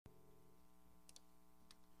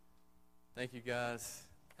Thank you, guys.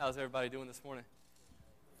 How's everybody doing this morning?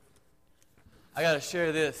 I got to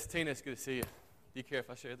share this. Tina, it's good to see you. Do you care if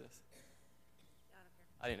I share this?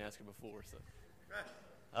 I didn't ask her before. So,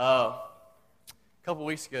 a couple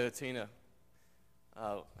weeks ago, Tina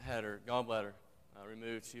had her gallbladder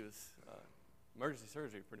removed. She was emergency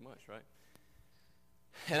surgery, pretty much, right?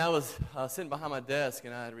 And I was sitting behind my desk,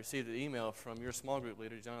 and I had received an email from your small group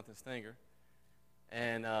leader, Jonathan Stenger.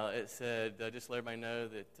 And it said, just to let everybody know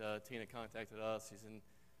that Tina contacted us. She's in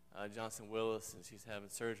Johnson Willis, and she's having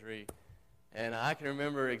surgery. And I can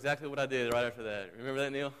remember exactly what I did right after that. Remember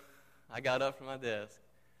that, Neil? I got up from my desk.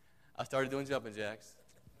 I started doing jumping jacks.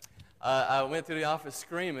 I went through the office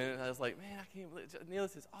screaming, and I was like, man, I can't believe it. Neil,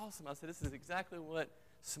 this is awesome. I said, this is exactly what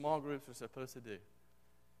small groups are supposed to do.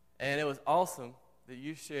 And it was awesome that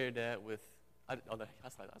you shared that with, I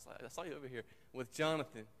saw you over here, with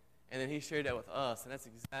Jonathan. And then he shared that with us, and that's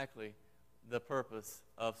exactly the purpose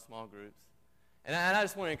of small groups. And I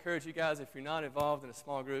just want to encourage you guys, if you're not involved in a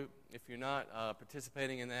small group, if you're not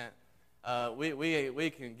participating in that, we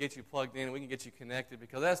can get you plugged in, we can get you connected,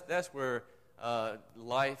 because that's where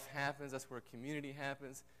life happens, that's where community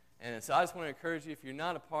happens. And so I just want to encourage you, if you're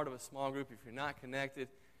not a part of a small group, if you're not connected,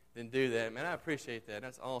 then do that. Man, I appreciate that.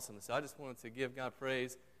 That's awesome. So I just wanted to give God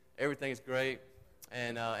praise. Everything's great.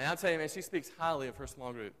 And I'll tell you, man, she speaks highly of her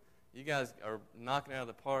small group. You guys are knocking it out of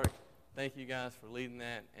the park. Thank you guys for leading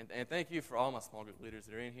that. And thank you for all my small group leaders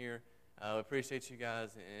that are in here. We appreciate you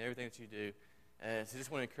guys and everything that you do. And so just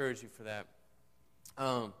want to encourage you for that.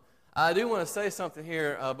 I do want to say something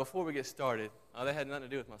here before we get started. That had nothing to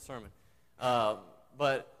do with my sermon.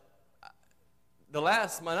 But the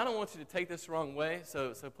last month, I don't want you to take this the wrong way,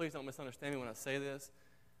 so please don't misunderstand me when I say this.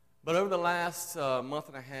 But over the last month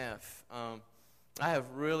and a half, I have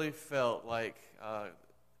really felt like...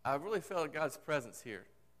 I've really felt God's presence here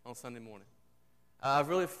on Sunday morning. I've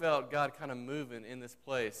really felt God kind of moving in this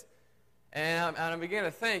place. And I began to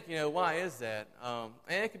think, why is that? And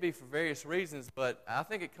it could be for various reasons, but I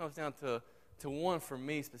think it comes down to one for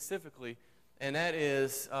me specifically, and that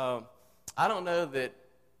is I don't know that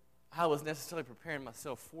I was necessarily preparing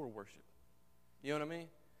myself for worship. You know what I mean?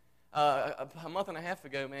 A month and a half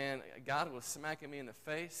ago, man, God was smacking me in the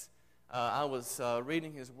face. I was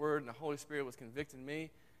reading His Word, and the Holy Spirit was convicting me.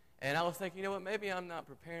 And I was thinking, you know what, maybe I'm not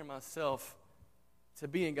preparing myself to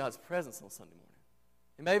be in God's presence on Sunday morning.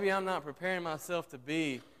 And maybe I'm not preparing myself to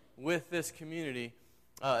be with this community,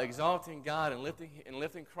 exalting God and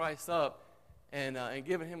lifting Christ up and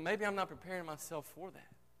giving Him, maybe I'm not preparing myself for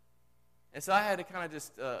that. And so I had to kind of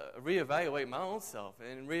just reevaluate my own self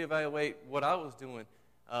and reevaluate what I was doing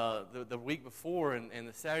the week before and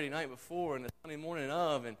the Saturday night before and the Sunday morning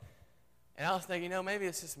of. And I was thinking, maybe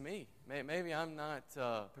it's just me. Maybe I'm not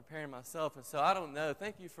preparing myself. And so I don't know.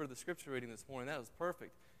 Thank you for the scripture reading this morning. That was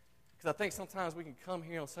perfect. Because I think sometimes we can come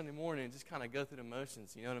here on Sunday morning and just kind of go through the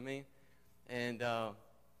motions. You know what I mean? And,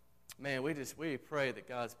 man, we pray that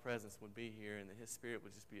God's presence would be here and that His Spirit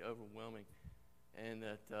would just be overwhelming and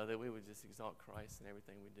that we would just exalt Christ in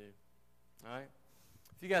everything we do. All right?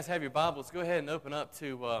 If you guys have your Bibles, go ahead and open up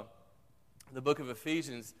to the book of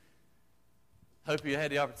Ephesians. Hope you had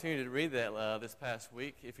the opportunity to read that this past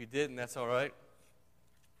week. If you didn't, that's all right.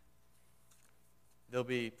 There'll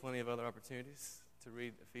be plenty of other opportunities to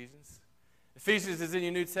read Ephesians. Ephesians is in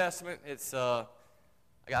your New Testament. It's I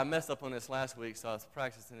messed up on this last week, so I was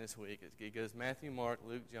practicing this week. It goes Matthew, Mark,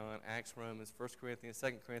 Luke, John, Acts, Romans, 1 Corinthians,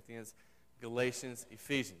 2 Corinthians, Galatians,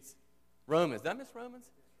 Ephesians. Romans. Did I miss Romans?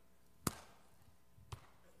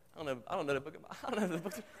 I don't know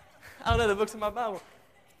the books in my Bible.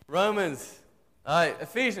 Romans. All right,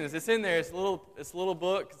 Ephesians, it's in there. It's a little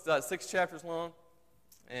book. It's about 6 chapters long.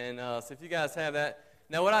 And so if you guys have that.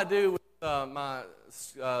 Now, what I do with my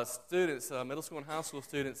students, middle school and high school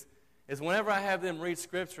students, is whenever I have them read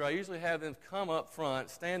Scripture, I usually have them come up front,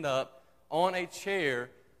 stand up on a chair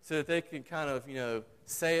so that they can kind of,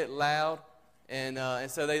 say it loud. And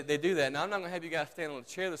so they do that. Now, I'm not going to have you guys stand on a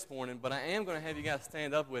chair this morning, but I am going to have you guys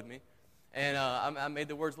stand up with me. And I made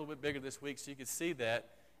the words a little bit bigger this week so you could see that.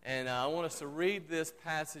 And I want us to read this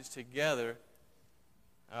passage together.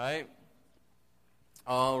 All right?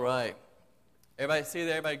 All right. Everybody see that?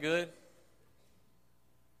 Everybody good?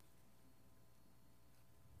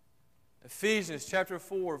 Ephesians chapter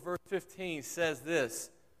 4, verse 15 says this: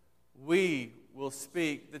 we will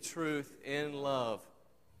speak the truth in love.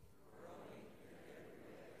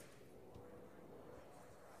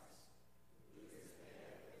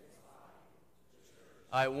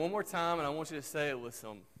 All right, one more time, and I want you to say it with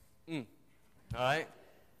some all right?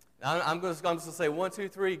 I'm just going to say 1, 2,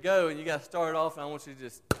 3, go, and you got to start it off, and I want you to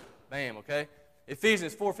just bam, okay?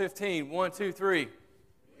 Ephesians 4:15, 1, 2, 3. We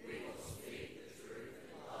will speak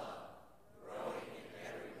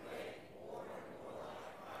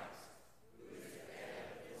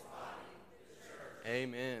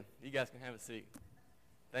Amen. You guys can have a seat.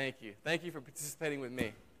 Thank you. Thank you for participating with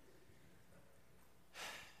me.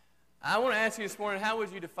 I want to ask you this morning, how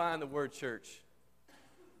would you define the word church?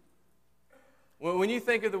 When you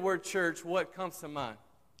think of the word church, what comes to mind?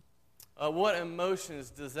 What emotions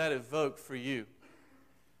does that evoke for you?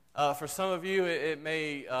 For some of you,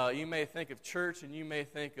 you may think of church and you may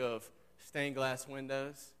think of stained glass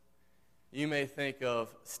windows. You may think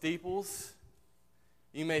of steeples.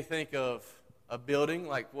 You may think of a building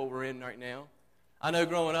like what we're in right now. I know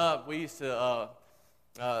growing up, we used to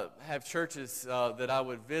have churches that I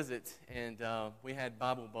would visit, and we had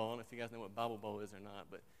Bible Bowl. I don't know if you guys know what Bible Bowl is or not,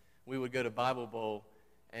 but we would go to Bible Bowl,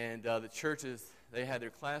 and the churches, they had their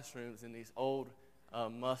classrooms in these old,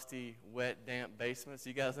 musty, wet, damp basements.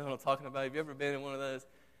 You guys know what I'm talking about? Have you ever been in one of those?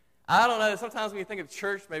 I don't know. Sometimes when you think of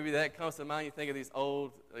church, maybe that comes to mind. You think of these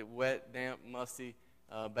old, wet, damp, musty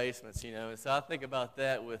basements, you know. And so I think about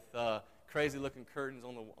that with crazy-looking curtains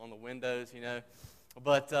on the windows, you know.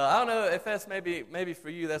 But I don't know if that's maybe for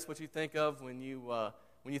you. That's what you think of when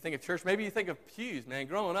you think of church. Maybe you think of pews, man.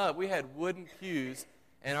 Growing up, we had wooden pews,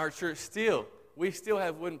 and our church we still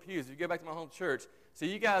have wooden pews. If you go back to my home church, so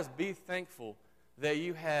you guys be thankful that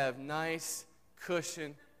you have nice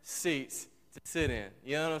cushioned seats to sit in.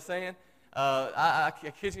 You know what I'm saying? I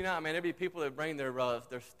kid you not, man. There'd be people that bring their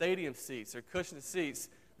stadium seats, their cushioned seats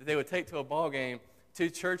that they would take to a ball game to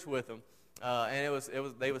church with them, and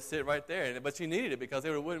they would sit right there. But you needed it because they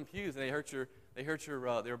were wooden pews and they hurt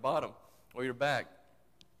your bottom or your back.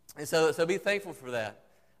 And so be thankful for that.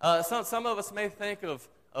 Some of us may think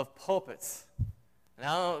of pulpits.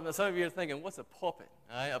 Now some of you are thinking, what's a pulpit?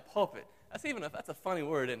 All right, a pulpit. That's a funny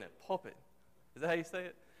word, isn't it? Pulpit. Is that how you say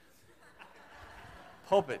it?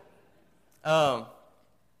 Pulpit. Some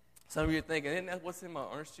of you are thinking, isn't that what's in my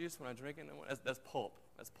orange juice when I drink it? That's pulp.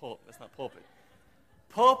 That's pulp. That's not pulpit.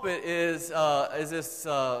 Pulpit is this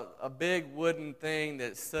a big wooden thing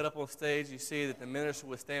that's set up on stage. You see that the minister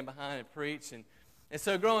would stand behind and preach. And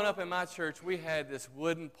so growing up in my church, we had this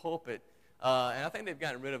wooden pulpit. And I think they've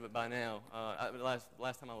gotten rid of it by now.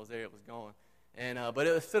 Last time I was there, it was gone. But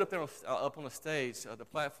it was stood up there up on the stage, the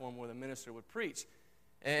platform where the minister would preach.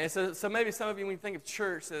 And so maybe some of you, when you think of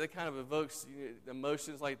church, that it kind of evokes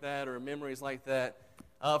emotions like that or memories like that.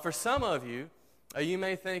 For some of you, you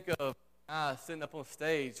may think of sitting up on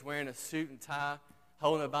stage wearing a suit and tie,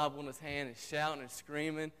 holding a Bible in his hand and shouting and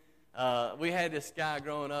screaming. We had this guy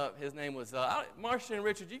growing up. His name was Marcia and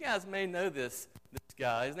Richard. You guys may know this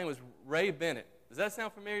guy. His name was Ray Bennett. Does that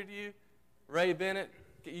sound familiar to you? Ray Bennett?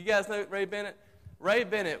 You guys know Ray Bennett? Ray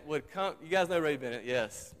Bennett would come. You guys know Ray Bennett,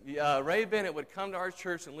 yes. Ray Bennett would come to our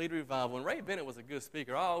church and lead revival. And Ray Bennett was a good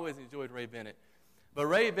speaker. I always enjoyed Ray Bennett. But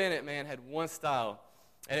Ray Bennett, man, had one style,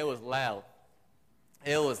 and it was loud.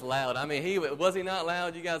 It was loud. I mean, was he not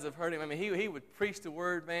loud? You guys have heard him. I mean, he would preach the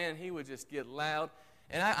word, man. He would just get loud.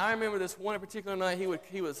 And I remember this one particular night,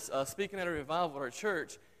 he was speaking at a revival at our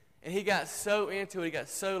church, and he got so into it, he got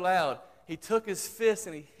so loud, he took his fist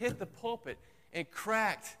and he hit the pulpit and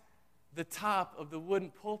cracked the top of the wooden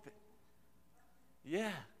pulpit.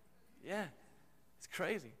 Yeah. It's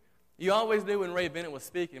crazy. You always knew when Ray Bennett was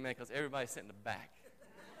speaking, man, because everybody sat in the back.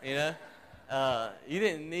 You know? You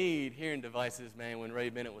didn't need hearing devices, man, when Ray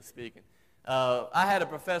Bennett was speaking. I had a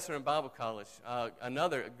professor in Bible college,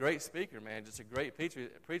 another great speaker, man, just a great preacher.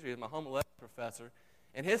 He was my home 11 professor.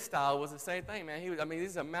 And his style was the same thing, man.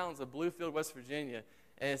 These are mountains of Bluefield, West Virginia.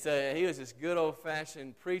 And so he was just good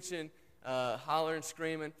old-fashioned preaching, hollering,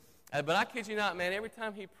 screaming. But I kid you not, man, every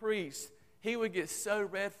time he preached, he would get so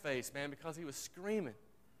red-faced, man, because he was screaming.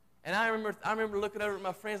 And I remember looking over at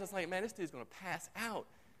my friends. I was like, man, this dude's going to pass out.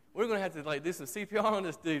 We're going to have to do some CPR on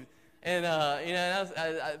this dude. And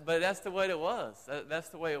but that's the way it was. That's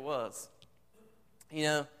the way it was. You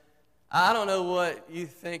know, I don't know what you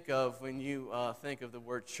think of when you think of the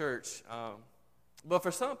word church. But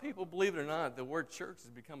for some people, believe it or not, the word church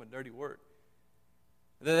has become a dirty word.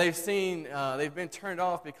 That they've been turned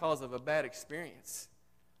off because of a bad experience.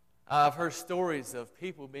 I've heard stories of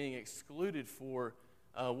people being excluded for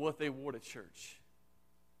what they wore to church.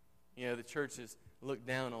 You know, the churches looked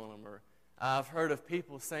down on them. Or I've heard of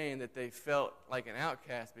people saying that they felt like an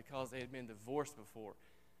outcast because they had been divorced before.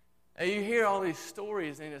 And you hear all these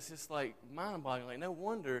stories, and it's just like mind-boggling. Like, no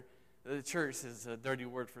wonder the church is a dirty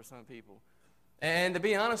word for some people. And to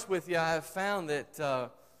be honest with you, I have found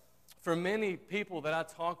that for many people that I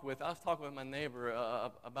talk with, I was talking with my neighbor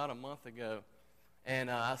about a month ago, and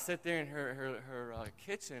I sat there in her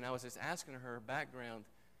kitchen, and I was just asking her background,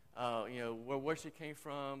 where she came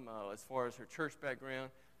from, as far as her church background.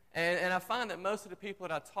 And I find that most of the people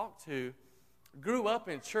that I talk to grew up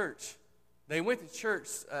in church. They went to church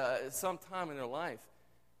at some time in their life.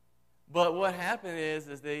 But what happened is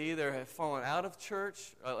they either have fallen out of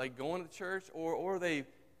church, like going to church, or they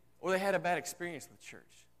had a bad experience with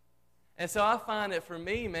church. And so I find that for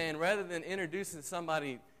me, man, rather than introducing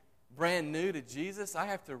somebody brand new to Jesus, I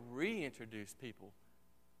have to reintroduce people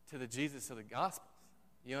to the Jesus of the Gospels.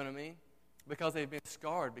 You know what I mean? Because they've been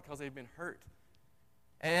scarred, because they've been hurt.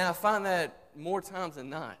 And I find that more times than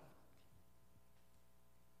not.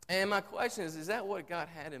 And my question is that what God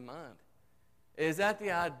had in mind? Is that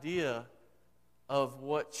the idea of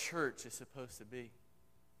what church is supposed to be?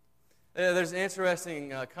 There's an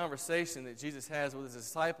interesting conversation that Jesus has with his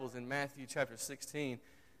disciples in Matthew chapter 16.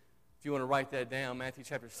 If you want to write that down, Matthew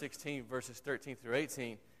chapter 16, verses 13 through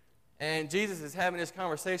 18. And Jesus is having this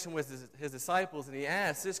conversation with his disciples, and he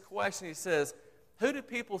asks this question. He says, "Who do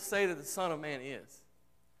people say that the Son of Man is?"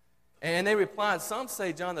 And they replied, "Some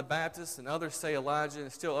say John the Baptist, and others say Elijah,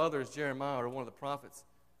 and still others Jeremiah or one of the prophets."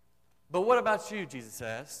 "But what about you?" Jesus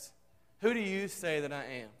asked. "Who do you say that I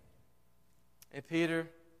am?" And Peter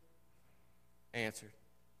answered,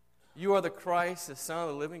 "You are the Christ, the Son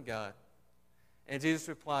of the living God." And Jesus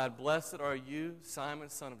replied, "Blessed are you, Simon,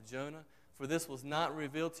 son of Jonah, for this was not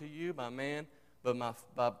revealed to you by man, but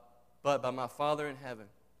by my Father in heaven.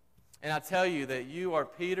 And I tell you that you are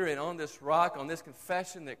Peter, and on this rock, on this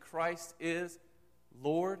confession that Christ is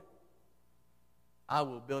Lord, I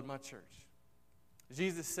will build my church."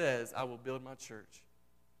 Jesus says, "I will build my church."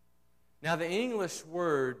 Now, the English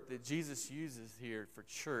word that Jesus uses here for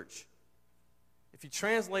church, if you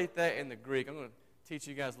translate that in the Greek, I'm going to teach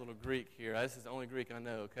you guys a little Greek here. This is the only Greek I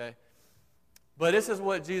know, okay? But this is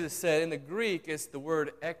what Jesus said. In the Greek, it's the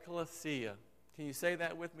word ekklesia. Can you say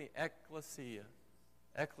that with me? Ekklesia.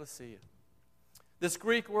 Ekklesia. This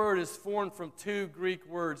Greek word is formed from two Greek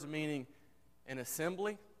words meaning an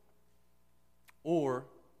assembly or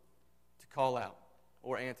to call out,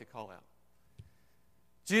 and to call out.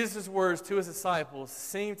 Jesus' words to his disciples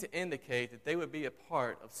seem to indicate that they would be a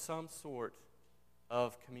part of some sort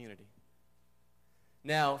of community.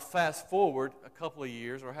 Now, fast forward a couple of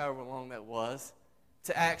years, or however long that was,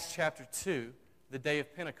 to Acts chapter 2, the day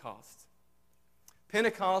of Pentecost.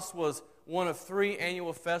 Pentecost was one of 3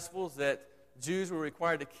 annual festivals that Jews were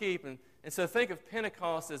required to keep. And so think of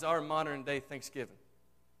Pentecost as our modern day Thanksgiving.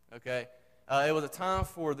 Okay? It was a time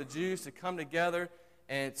for the Jews to come together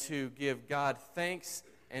and to give God thanks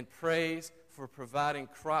and praise for providing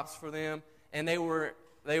crops for them. And they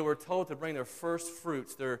were told to bring their first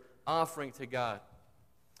fruits, their offering to God.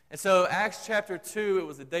 And so Acts chapter 2, it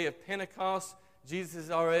was the day of Pentecost. Jesus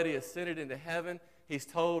has already ascended into heaven. He's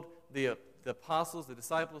told the apostles, the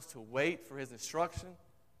disciples, to wait for his instruction.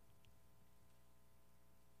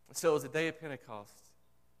 And so it was the day of Pentecost.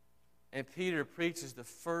 And Peter preaches the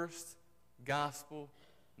first gospel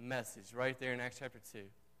message right there in Acts chapter 2.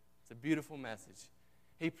 It's a beautiful message.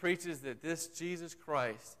 He preaches that this Jesus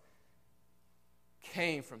Christ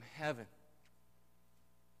came from heaven.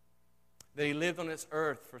 That he lived on this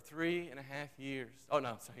earth for 3.5 years. Oh,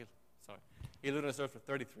 no, sorry. He lived on this earth for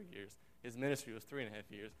 33 years. His ministry was 3.5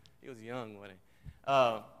 years. He was young, wasn't he?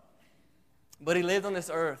 But he lived on this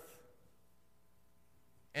earth.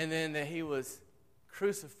 And then that he was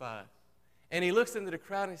crucified. And he looks into the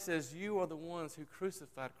crowd and he says, "You are the ones who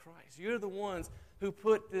crucified Christ. You're the ones who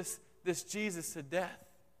put this Jesus to death.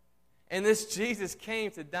 And this Jesus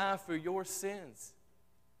came to die for your sins.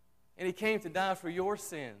 And he came to die for your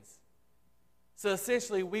sins." So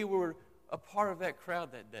essentially, we were a part of that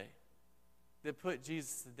crowd that day that put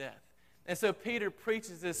Jesus to death. And so Peter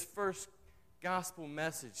preaches this first gospel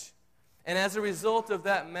message. And as a result of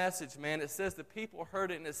that message, man, it says the people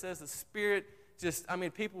heard it, and it says the Spirit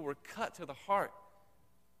people were cut to the heart.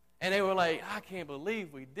 And they were like, "I can't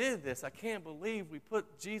believe we did this. I can't believe we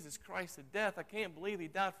put Jesus Christ to death. I can't believe he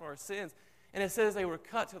died for our sins." And it says they were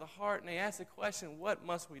cut to the heart, and they asked the question, "What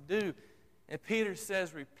must we do?" And Peter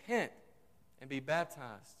says, "Repent and be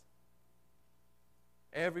baptized,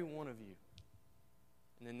 every one of you,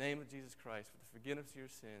 in the name of Jesus Christ, for the forgiveness of your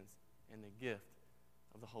sins and the gift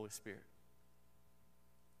of the Holy Spirit."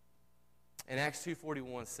 And Acts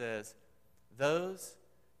 2:41 says, "Those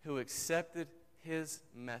who accepted his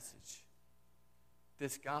message,"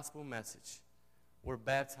 this gospel message, "were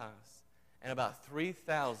baptized, and about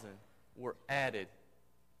 3,000 were added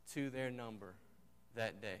to their number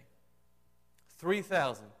that day."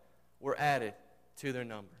 3,000 were added to their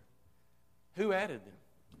number. Who added them?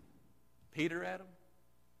 Peter added them?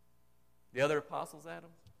 The other apostles added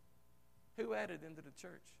them? Who added them to the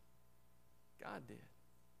church? God did.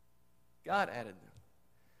 God added them.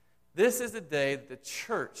 This is the day that the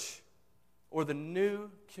church, or the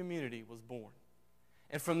new community, was born.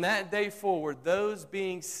 And from that day forward, those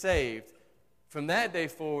being saved From that day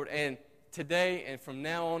forward and today and from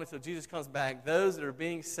now on until Jesus comes back, those that are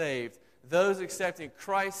being saved, those accepting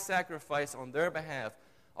Christ's sacrifice on their behalf,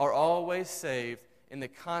 are always saved in the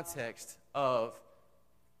context of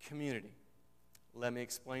community. Let me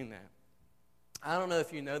explain that. I don't know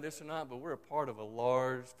if you know this or not, but we're a part of a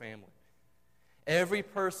large family. Every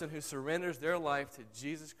person who surrenders their life to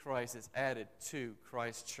Jesus Christ is added to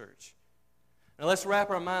Christ's church. Now let's wrap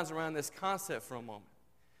our minds around this concept for a moment.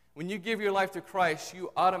 When you give your life to Christ,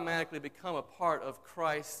 you automatically become a part of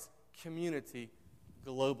Christ's community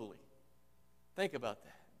globally. Think about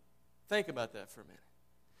that. Think about that for a minute.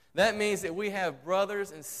 That means that we have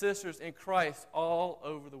brothers and sisters in Christ all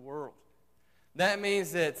over the world. That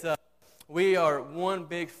means that we are one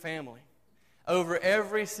big family. Over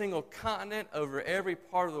every single continent, over every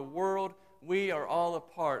part of the world, we are all a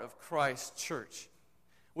part of Christ's church.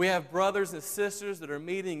 We have brothers and sisters that are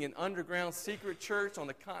meeting in underground secret church on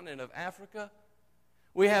the continent of Africa.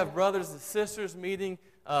 We have brothers and sisters meeting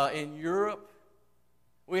in Europe.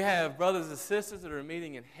 We have brothers and sisters that are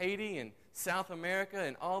meeting in Haiti and South America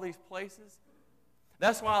and all these places.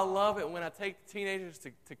 That's why I love it when I take teenagers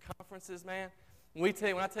to conferences, man. When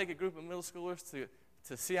I take a group of middle schoolers to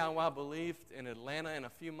CIY Believe in Atlanta in a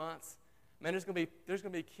few months, man, there's going to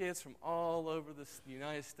be kids from all over the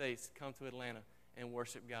United States come to Atlanta and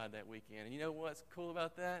worship God that weekend. And you know what's cool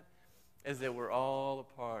about that? Is that we're all a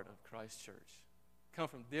part of Christ's church. Come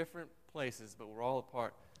from different places, but we're all a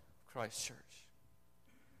part of Christ's church.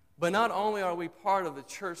 But not only are we part of the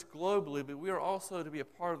church globally, but we are also to be a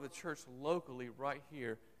part of the church locally right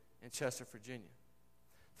here in Chester, Virginia.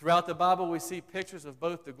 Throughout the Bible, we see pictures of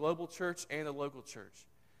both the global church and the local church.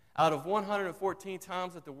 Out of 114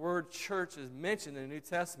 times that the word church is mentioned in the New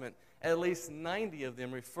Testament, at least 90 of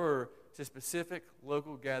them refer to specific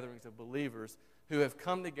local gatherings of believers who have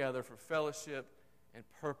come together for fellowship and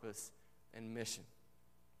purpose and mission.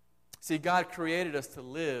 See, God created us to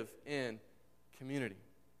live in community.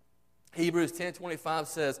 Hebrews 10:25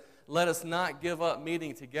 says, "Let us not give up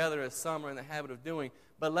meeting together as some are in the habit of doing,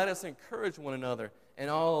 but let us encourage one another, and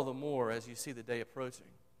all the more as you see the day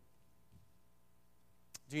approaching."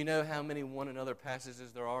 Do you know how many one another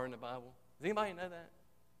passages there are in the Bible? Does anybody know that?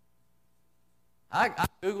 I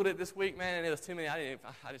Googled it this week, man, and it was too many. I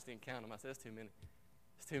just didn't count them. I said, it's too many.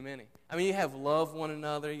 It's too many. I mean, you have love one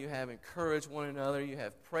another. You have encourage one another. You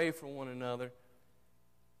have pray for one another.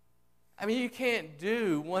 I mean, you can't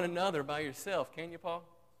do one another by yourself, can you, Paul?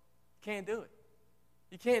 You can't do it.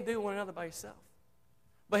 You can't do one another by yourself.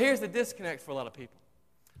 But here's the disconnect for a lot of people.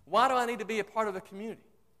 Why do I need to be a part of a community?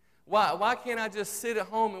 Why can't I just sit at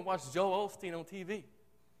home and watch Joel Osteen on TV?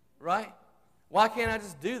 Right? Why can't I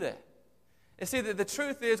just do that? And see, the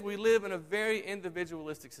truth is we live in a very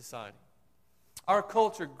individualistic society. Our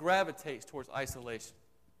culture gravitates towards isolation.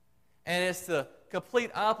 And it's the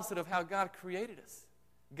complete opposite of how God created us.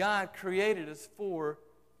 God created us for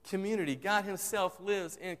community. God himself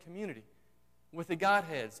lives in community with the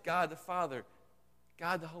Godheads, God the Father,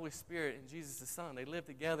 God the Holy Spirit, and Jesus the Son. They live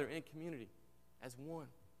together in community as one.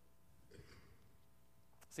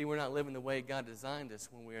 See, we're not living the way God designed us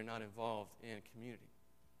when we are not involved in community.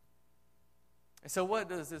 And so what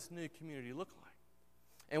does this new community look like?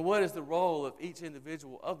 And what is the role of each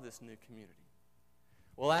individual of this new community?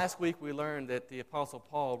 Well, last week we learned that the Apostle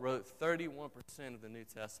Paul wrote 31% of the New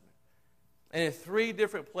Testament. And in 3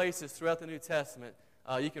 different places throughout the New Testament,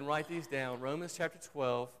 you can write these down: Romans chapter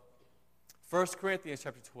 12, 1 Corinthians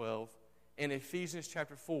chapter 12, and Ephesians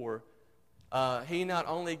chapter 4. He not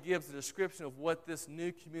only gives a description of what this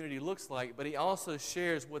new community looks like, but he also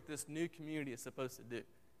shares what this new community is supposed to do.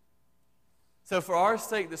 So for our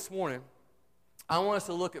sake this morning, I want us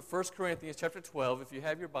to look at 1 Corinthians chapter 12. If you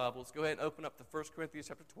have your Bibles, go ahead and open up to 1 Corinthians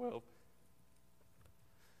chapter 12.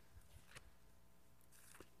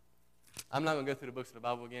 I'm not going to go through the books of the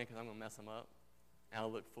Bible again because I'm going to mess them up. And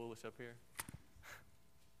I'll look foolish up here.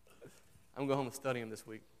 I'm going to go home and study them this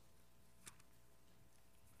week.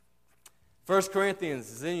 1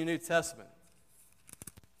 Corinthians is in your New Testament.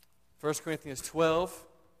 1 Corinthians 12.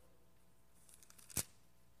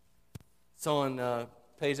 It's on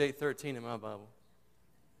page 813 in my Bible.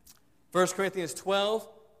 1 Corinthians 12,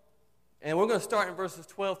 and we're going to start in verses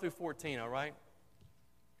 12 through 14, all right?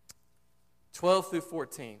 12 through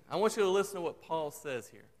 14. I want you to listen to what Paul says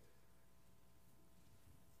here.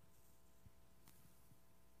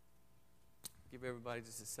 Give everybody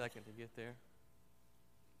just a second to get there.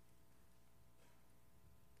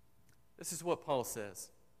 This is what Paul says.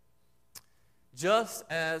 Just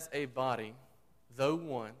as a body, though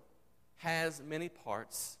one, has many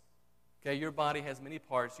parts. Okay, your body has many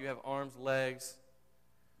parts. You have arms, legs.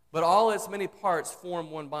 But all its many parts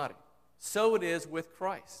form one body. so it is with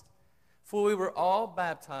Christ. For we were all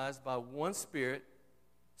baptized by one Spirit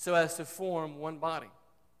so as to form one body.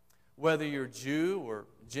 Whether you're Jew or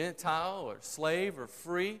Gentile or slave or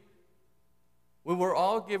free, we were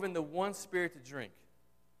all given the one Spirit to drink.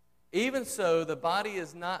 Even so, the body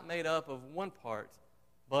is not made up of one part,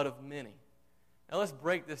 but of many. Now let's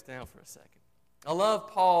break this down for a second. I love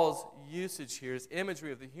Paul's usage here, his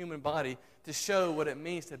imagery of the human body, to show what it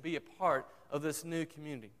means to be a part of this new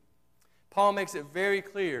community. Paul makes it very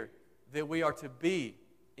clear that we are to be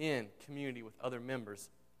in community with other members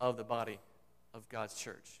of the body of God's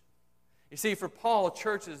church. You see, for Paul,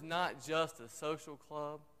 church is not just a social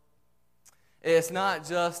club. It's not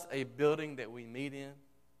just a building that we meet in.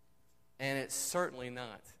 And it's certainly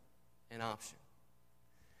not an option.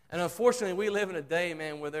 And unfortunately, we live in a day,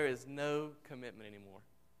 man, where there is no commitment anymore.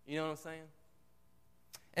 You know what I'm saying?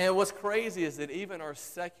 And what's crazy is that even our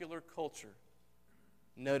secular culture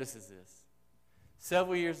notices this.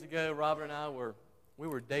 Several years ago, Robert and I were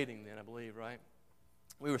dating then, I believe, right?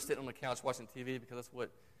 We were sitting on the couch watching TV because that's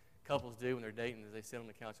what couples do when they're dating, is they sit on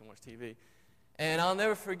the couch and watch TV. And I'll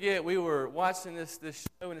never forget, we were watching this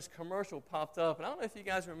show, and this commercial popped up. And I don't know if you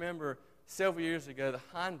guys remember several years ago, the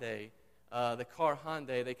Hyundai, the car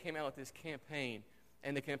Hyundai, they came out with this campaign.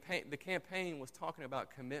 And the campaign was talking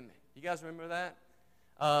about commitment. You guys remember that?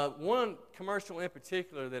 One commercial in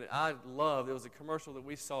particular that I loved, it was a commercial that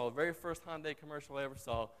we saw, the very first Hyundai commercial I ever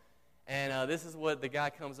saw. And this is what the guy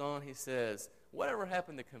comes on. He says, "Whatever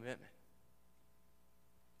happened to commitment?"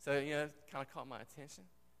 So, it kind of caught my attention.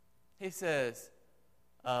 He says,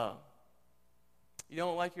 "You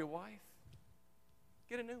don't like your wife?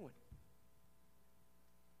 Get a new one.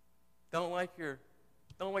 Don't like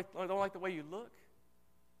the way you look?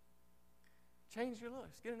 Change your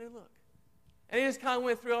looks. Get a new look." And he just kind of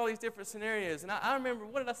went through all these different scenarios. And I remember,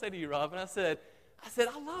 what did I say to you, Robin? I said,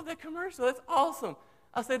 "I love that commercial. That's awesome."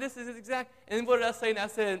 I said, "This is exact." And what did I say? And I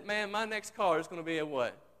said, "Man, my next car is going to be a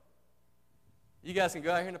what? You guys can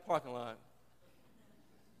go out here in the parking lot."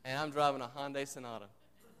 And I'm driving a Hyundai Sonata.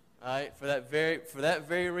 All right? For that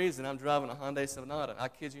very reason, I'm driving a Hyundai Sonata. I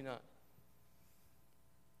kid you not.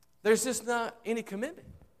 There's just not any commitment.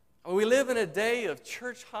 We live in a day of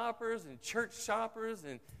church hoppers and church shoppers,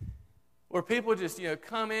 and where people just,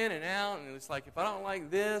 come in and out, and it's like, if I don't like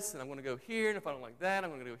this, then I'm going to go here, and if I don't like that, I'm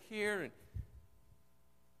going to go here. And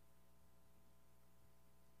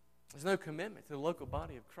there's no commitment to the local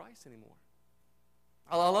body of Christ anymore.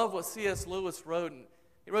 I love what C.S. Lewis wrote, and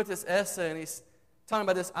he wrote this essay, and he's talking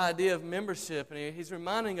about this idea of membership, and he's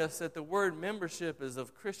reminding us that the word membership is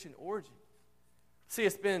of Christian origin. See,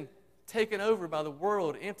 it's been taken over by the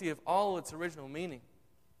world, empty of all its original meaning.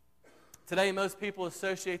 Today, most people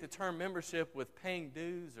associate the term membership with paying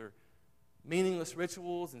dues or meaningless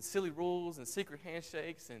rituals and silly rules and secret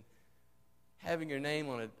handshakes and having your name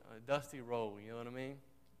on a dusty roll, you know what I mean?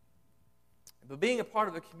 But being a part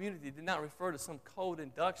of a community did not refer to some cold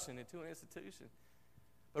induction into an institution,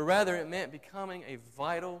 but rather it meant becoming a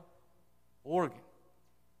vital organ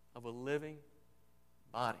of a living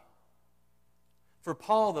body. For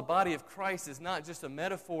Paul, the body of Christ is not just a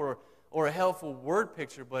metaphor or a helpful word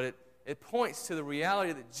picture, but it points to the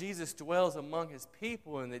reality that Jesus dwells among his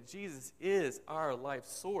people and that Jesus is our life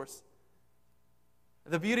source.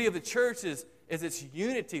 The beauty of the church is its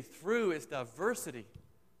unity through its diversity.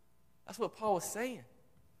 That's what Paul was saying.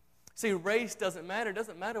 See, race doesn't matter. It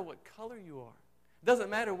doesn't matter what color you are. It doesn't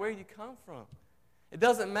matter where you come from. It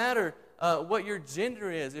doesn't matter what your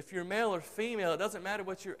gender is. If you're male or female, it doesn't matter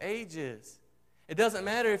what your age is. It doesn't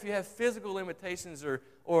matter if you have physical limitations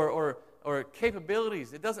or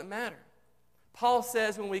capabilities. It doesn't matter. Paul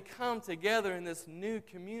says when we come together in this new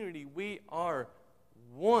community, we are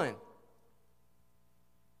one.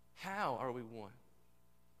 How are we one?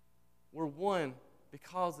 We're one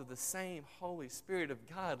because of the same Holy Spirit of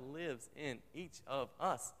God lives in each of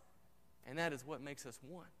us. And that is what makes us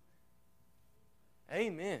one.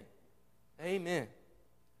 Amen. Amen.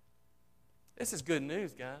 This is good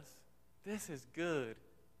news, guys. This is good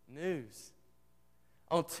news.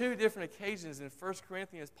 On two different occasions in 1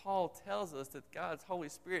 Corinthians, Paul tells us that God's Holy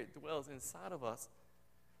Spirit dwells inside of us.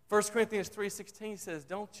 1 Corinthians 3:16 says,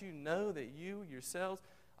 "Don't you know that you yourselves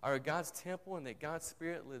are God's temple and that God's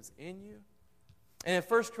Spirit lives in you?" And in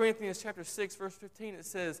 1 Corinthians chapter 6, verse 15, it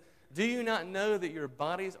says, "Do you not know that your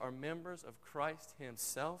bodies are members of Christ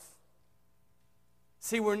himself?"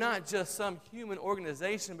 See, we're not just some human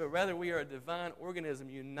organization, but rather we are a divine organism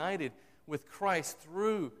united with Christ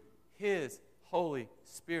through his Holy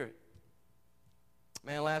Spirit.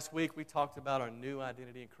 Man, last week we talked about our new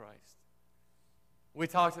identity in Christ. We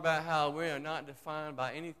talked about how we are not defined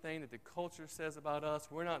by anything that the culture says about us.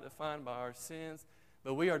 We're not defined by our sins,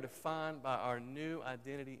 but we are defined by our new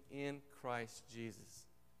identity in Christ Jesus.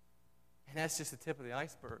 And that's just the tip of the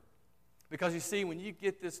iceberg. Because you see, when you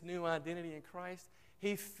get this new identity in Christ,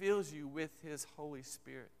 He fills you with His Holy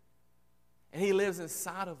Spirit. And He lives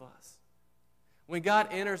inside of us. When God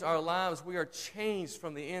enters our lives, we are changed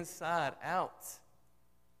from the inside out.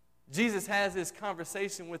 Jesus has this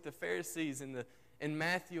conversation with the Pharisees in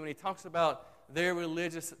Matthew, and He talks about their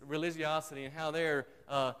religiosity and how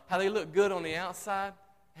they look good on the outside,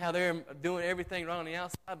 how they're doing everything wrong on the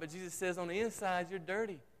outside, but Jesus says on the inside, you're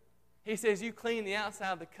dirty. He says you clean the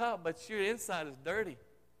outside of the cup, but your inside is dirty.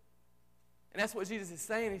 And that's what Jesus is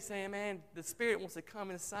saying. He's saying, man, the Spirit wants to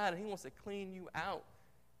come inside, and He wants to clean you out.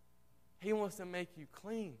 He wants to make you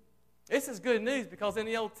clean. This is good news because in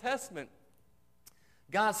the Old Testament,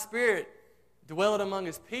 God's Spirit dwelled among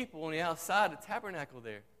His people on the outside, the tabernacle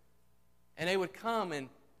there. And they would come and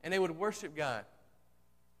they would worship God.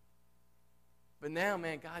 But now,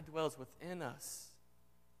 man, God dwells within us.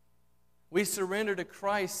 We surrender to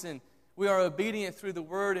Christ and we are obedient through the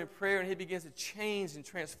Word and prayer, and He begins to change and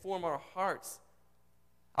transform our hearts.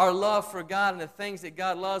 Our love for God and the things that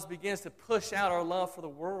God loves begins to push out our love for the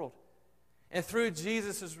world. And through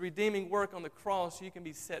Jesus' redeeming work on the cross, you can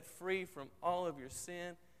be set free from all of your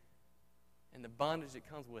sin and the bondage that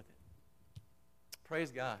comes with it.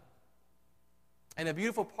 Praise God. And the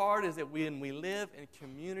beautiful part is that when we live in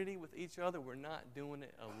community with each other, we're not doing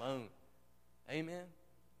it alone. Amen?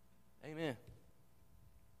 Amen.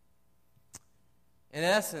 In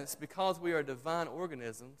essence, because we are divine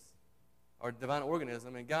organisms,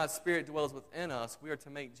 and God's Spirit dwells within us, we are to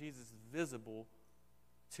make Jesus visible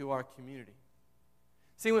to our community.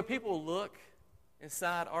 See, when people look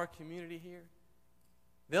inside our community here,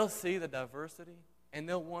 they'll see the diversity, and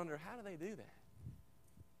they'll wonder, how do they do that?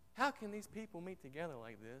 How can these people meet together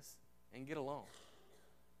like this and get along?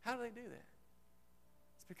 How do they do that?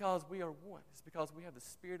 It's because we are one. It's because we have the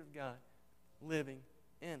Spirit of God living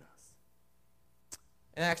in us.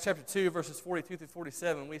 In Acts chapter 2, verses 42 through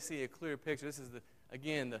 47, we see a clear picture. This is,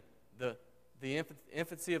 the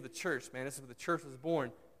infancy of the church, man. This is where the church was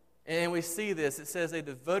born. And we see this. It says they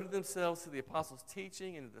devoted themselves to the apostles'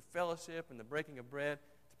 teaching and to the fellowship and the breaking of bread,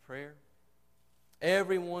 to prayer.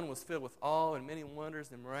 Everyone was filled with awe, and many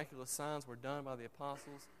wonders and miraculous signs were done by the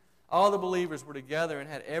apostles. All the believers were together and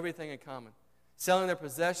had everything in common. Selling their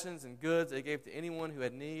possessions and goods, they gave to anyone who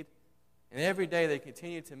had need. And every day they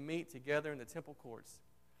continued to meet together in the temple courts.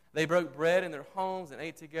 They broke bread in their homes and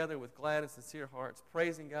ate together with glad and sincere hearts,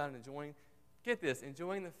 praising God and enjoying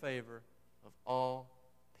the favor of all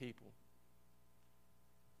people.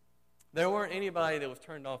 There weren't anybody that was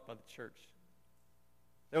turned off by the church.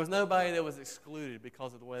 There was nobody that was excluded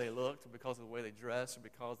because of the way they looked, or because of the way they dressed, or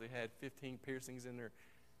because they had 15 piercings in their,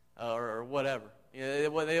 or whatever. You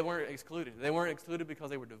know, they weren't excluded. They weren't excluded because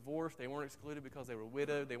they were divorced. They weren't excluded because they were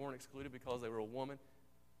widowed. They weren't excluded because they were a woman.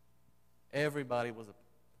 Everybody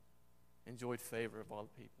enjoyed favor of all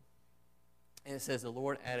the people. And it says the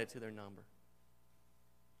Lord added to their number.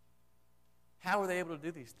 How were they able to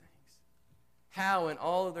do these things? How, in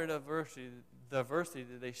all of their diversity,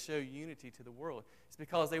 did they show unity to the world? It's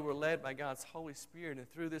because they were led by God's Holy Spirit, and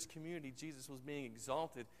through this community, Jesus was being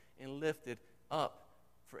exalted and lifted up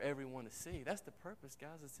for everyone to see. That's the purpose,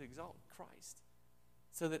 guys, is to exalt Christ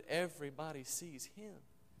so that everybody sees Him.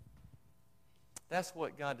 That's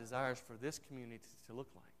what God desires for this community to look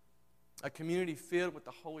like. A community filled with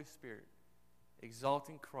the Holy Spirit,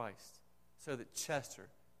 exalting Christ so that Chester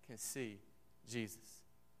can see Jesus.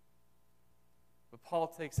 But Paul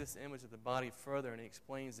takes this image of the body further, and he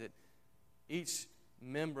explains that each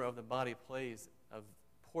member of the body plays an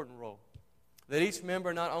important role. That each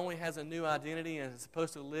member not only has a new identity and is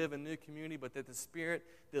supposed to live in a new community, but that the Spirit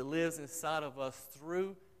that lives inside of us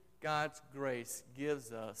through God's grace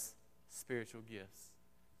gives us spiritual gifts,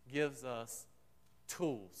 gives us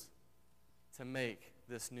tools to make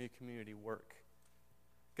this new community work.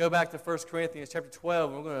 Go back to 1 Corinthians chapter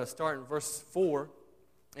 12, and we're going to start in verse 4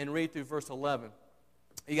 and read through verse 11.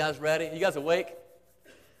 You guys ready? You guys awake?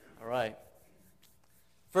 All right.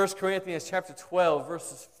 1 Corinthians chapter 12,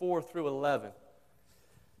 verses 4 through 11.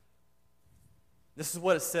 This is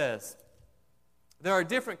what it says. There are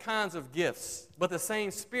different kinds of gifts, but the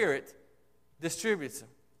same Spirit distributes them.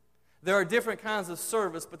 There are different kinds of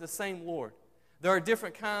service, but the same Lord. There are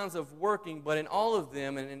different kinds of working, but in all of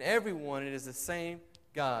them and in everyone it is the same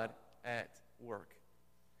God at work.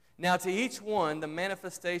 Now to each one the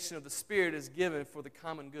manifestation of the Spirit is given for the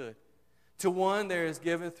common good. To one there is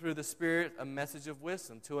given through the Spirit a message of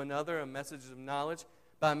wisdom, to another a message of knowledge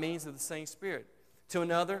by means of the same Spirit, To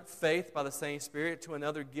another, faith by the same Spirit. To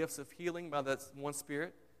another, gifts of healing by that one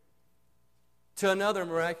Spirit. To another,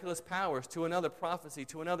 miraculous powers. To another, prophecy.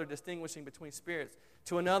 To another, distinguishing between spirits.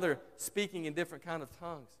 To another, speaking in different kind of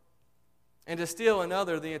tongues. And to still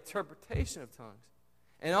another, the interpretation of tongues.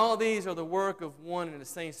 And all these are the work of one and the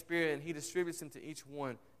same Spirit, and He distributes them to each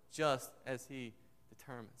one just as He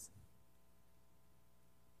determines.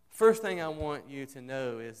 First thing I want you to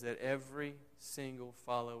know is that every single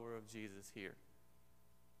follower of Jesus here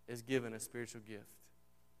is given a spiritual gift.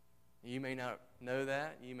 You may not know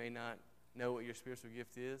that. You may not know what your spiritual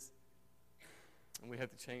gift is. And we have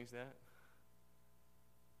to change that.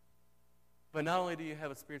 But not only do you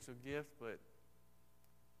have a spiritual gift, but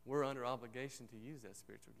we're under obligation to use that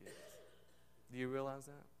spiritual gift. Do you realize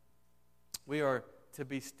that? We are to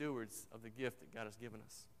be stewards of the gift that God has given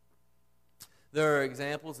us. There are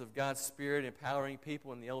examples of God's Spirit empowering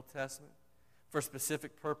people in the Old Testament for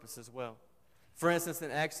specific purpose as well. For instance, in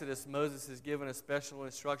Exodus, Moses is given a special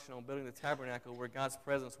instruction on building the tabernacle where God's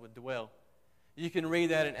presence would dwell. You can read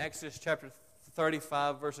that in Exodus chapter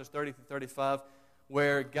 35, verses 30 through 35,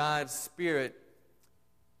 where God's Spirit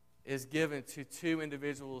is given to two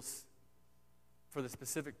individuals for the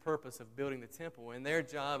specific purpose of building the temple. And their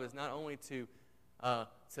job is not only to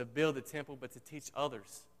build the temple, but to teach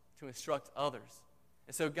others, to instruct others.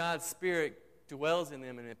 And so God's Spirit dwells in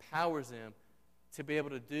them and empowers them to be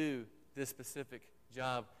able to do this specific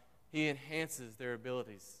job. He enhances their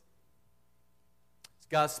abilities.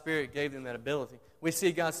 God's Spirit gave them that ability. We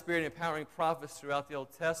see God's Spirit empowering prophets throughout the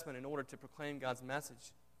Old Testament in order to proclaim God's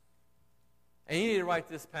message. And you need to write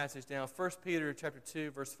this passage down. 1 Peter chapter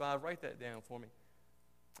 2, verse 5. Write that down for me.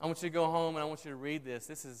 I want you to go home and I want you to read this.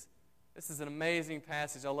 This is an amazing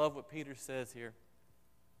passage. I love what Peter says here.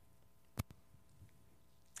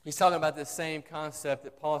 He's talking about this same concept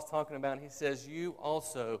that Paul's talking about. And he says, you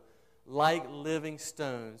also, like living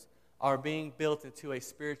stones, are being built into a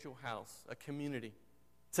spiritual house, a community,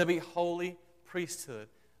 to be holy priesthood,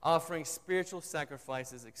 offering spiritual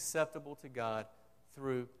sacrifices acceptable to God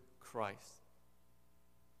through Christ.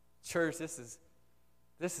 Church, this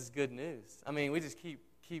is good news. I mean, we just keep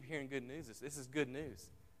hearing good news. This is good news.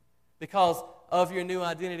 Because of your new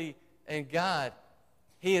identity in God,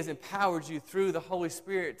 He has empowered you through the Holy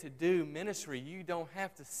Spirit to do ministry. You don't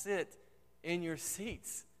have to sit in your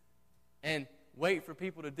seats and wait for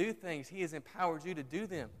people to do things. He has empowered you to do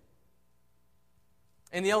them.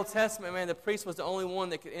 In the Old Testament, man, the priest was the only one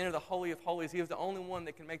that could enter the Holy of Holies. He was the only one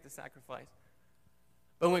that could make the sacrifice.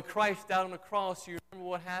 But when Christ died on the cross, you remember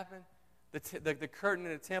what happened? The curtain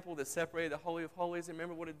in the temple that separated the Holy of Holies,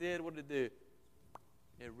 remember what it did? What did it do?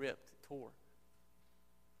 It ripped, it tore.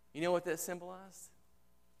 You know what that symbolized?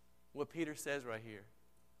 What Peter says right here.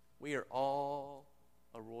 We are all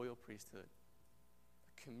a royal priesthood,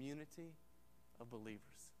 a community of believers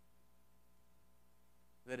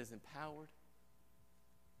that is empowered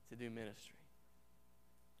to do ministry.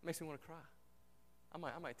 It makes me want to cry. I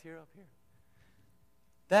might tear up here.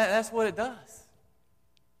 That's what it does.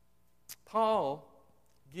 Paul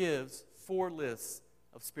gives 4 lists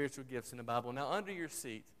of spiritual gifts in the Bible. Now, under your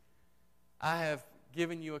seat, I have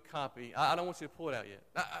given you a copy. I don't want you to pull it out yet.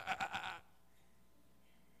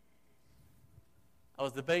 I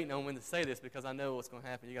was debating on when to say this because I know what's going to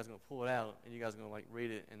happen. You guys are going to pull it out, and you guys are going to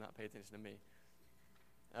read it and not pay attention to me.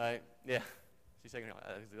 All right? Yeah. She's shaking her head.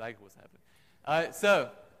 That's exactly what's happening. All right, so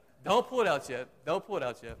don't pull it out yet. Don't pull it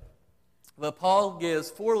out yet. But Paul gives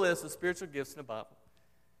 4 lists of spiritual gifts in the Bible.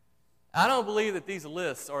 I don't believe that these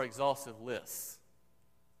lists are exhaustive lists.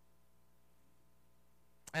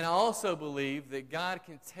 And I also believe that God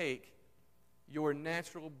can take your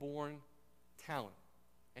natural-born talent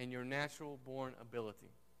and your natural-born ability.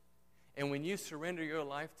 And when you surrender your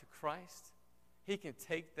life to Christ, He can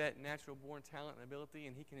take that natural-born talent and ability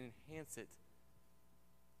and He can enhance it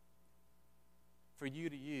for you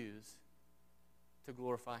to use to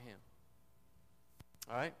glorify Him.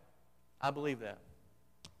 All right? I believe that.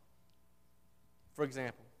 For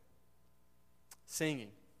example, singing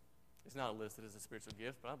is not listed as a spiritual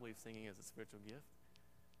gift, but I believe singing is a spiritual gift.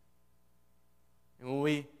 And when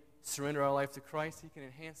we surrender our life to Christ, He can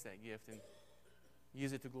enhance that gift and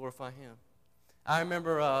use it to glorify Him. I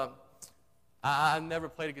remember I never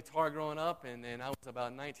played a guitar growing up, and I was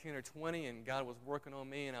about 19 or 20, and God was working on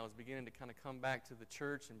me, and I was beginning to kind of come back to the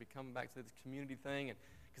church and come back to the community thing, and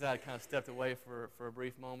because I had kind of stepped away for a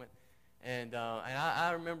brief moment. And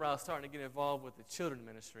I remember I was starting to get involved with the children's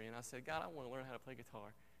ministry, and I said, God, I want to learn how to play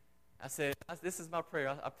guitar. I said, this is my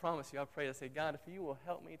prayer. I promise you, I prayed. I said, God, if you will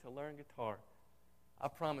help me to learn guitar, I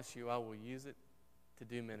promise you I will use it to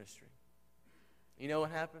do ministry. You know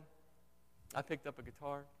what happened? I picked up a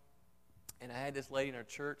guitar, And I had this lady in our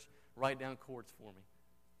church write down chords for me.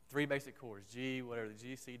 3 basic chords, G, whatever, the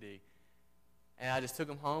G, C, D. And I just took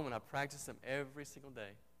them home and I practiced them every single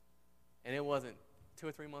day. And it wasn't 2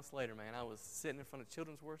 or 3 months later, man, I was sitting in front of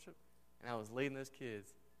children's worship and I was leading those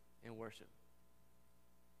kids in worship.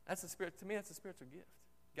 That's a spirit. To me, that's a spiritual gift.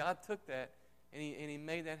 God took that and he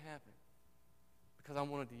made that happen because I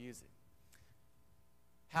wanted to use it.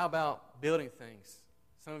 How about building things?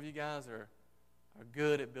 Some of you guys are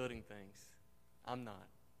good at building things. I'm not.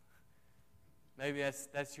 Maybe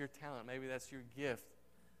that's your talent. Maybe that's your gift.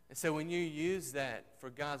 And so when you use that for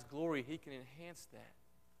God's glory, he can enhance that.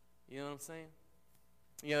 You know what I'm saying?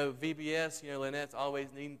 You know, VBS, Lynette's always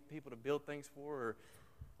needing people to build things for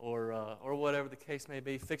or whatever the case may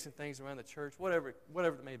be, fixing things around the church, whatever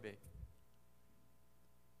it may be.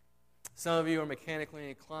 Some of you are mechanically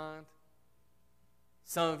inclined.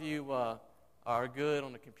 Some of you are good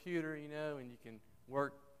on the computer, and you can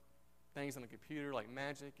work things on the computer like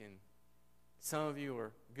magic. And some of you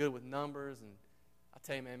are good with numbers. And I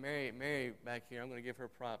tell you, man, Mary back here, I'm going to give her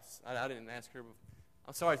props. I didn't ask her.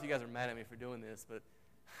 I'm sorry if you guys are mad at me for doing this, but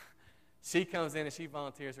she comes in and she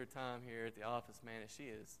volunteers her time here at the office, man, and she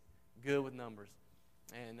is good with numbers.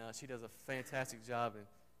 And she does a fantastic job.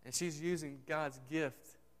 And she's using God's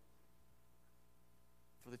gift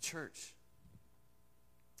for the church.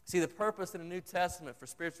 See, the purpose in the New Testament for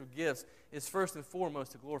spiritual gifts is first and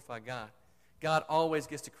foremost to glorify God. God always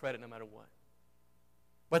gets the credit no matter what.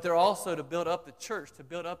 But they're also to build up the church, to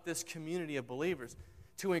build up this community of believers,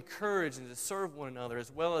 to encourage and to serve one another,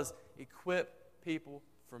 as well as equip people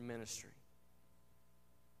for ministry.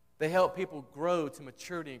 They help people grow to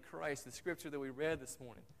maturity in Christ. The scripture that we read this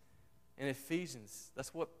morning in Ephesians,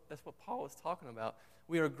 that's what Paul is talking about.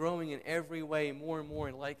 We are growing in every way more and more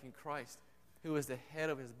in liking Christ, who is the head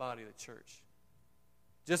of his body, the church.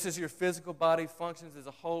 Just as your physical body functions as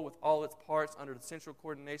a whole with all its parts under the central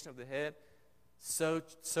coordination of the head, so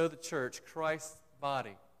the church, Christ's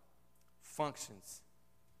body, functions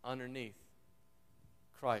underneath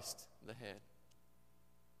Christ, the head.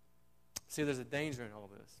 See, there's a danger in all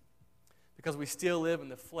this because we still live in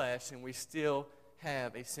the flesh and we still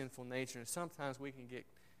have a sinful nature, and sometimes we can get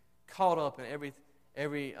caught up in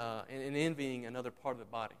in envying another part of the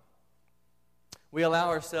body. We allow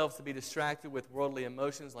ourselves to be distracted with worldly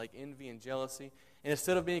emotions like envy and jealousy. And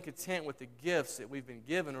instead of being content with the gifts that we've been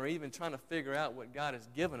given or even trying to figure out what God has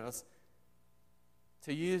given us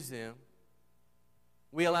to use them,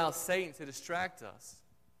 we allow Satan to distract us.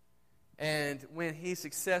 And when he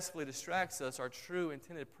successfully distracts us, our true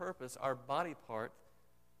intended purpose, our body part,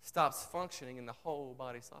 stops functioning and the whole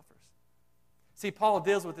body suffers. See, Paul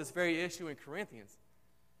deals with this very issue in Corinthians.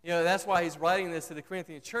 That's why he's writing this to the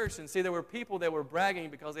Corinthian church. And see, there were people that were bragging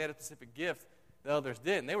because they had a specific gift that others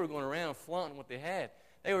didn't. They were going around flaunting what they had.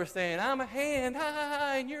 They were saying, I'm a hand, ha, ha,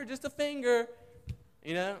 ha, and you're just a finger.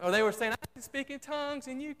 Or they were saying, I can speak in tongues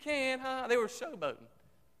and you can't, ha. They were showboating.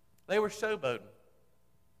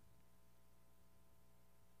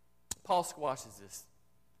 Paul squashes this.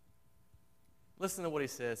 Listen to what he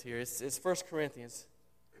says here. It's 1 Corinthians.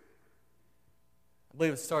 I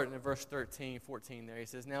believe it's starting in verse 13, 14 there. He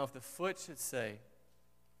says, now if the foot should say,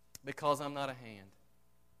 because I'm not a hand,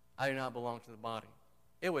 I do not belong to the body,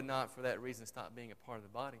 it would not for that reason stop being a part of the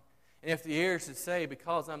body. And if the ear should say,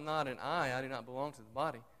 because I'm not an eye, I do not belong to the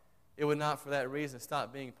body, it would not for that reason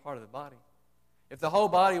stop being part of the body. If the whole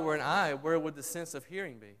body were an eye, where would the sense of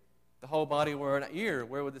hearing be? If the whole body were an ear,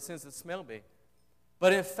 where would the sense of smell be?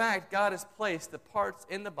 But in fact, God has placed the parts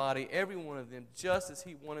in the body, every one of them, just as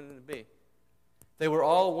he wanted them to be. They were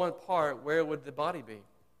all one part, where would the body be?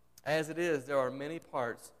 As it is, there are many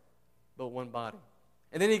parts, but one body.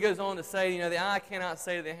 And then he goes on to say, the eye cannot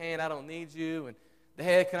say to the hand, I don't need you. And the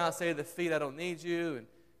head cannot say to the feet, I don't need you. And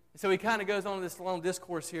so he kind of goes on this long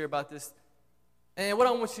discourse here about this. And what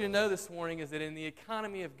I want you to know this morning is that in the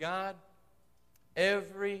economy of God,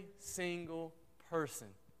 every single person,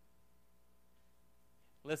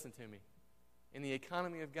 listen to me, in the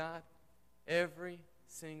economy of God, every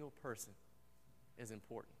single person is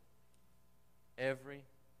important. Every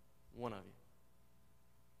one of you.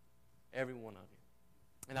 Every one of you.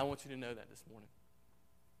 And I want you to know that this morning.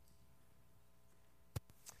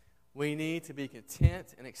 We need to be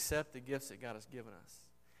content and accept the gifts that God has given us.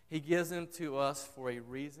 He gives them to us for a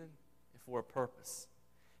reason and for a purpose.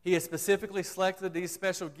 He has specifically selected these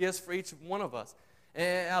special gifts for each one of us.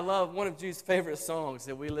 And I love one of Jude's favorite songs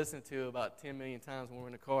that we listen to about 10 million times when we're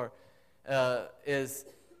in the car.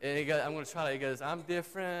 And he goes, I'm going to try it. He goes, I'm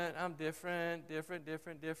different,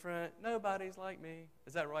 different. Nobody's like me.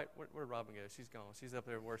 Is that right? Where'd Robin go? She's gone. She's up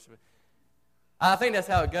there worshiping. I think that's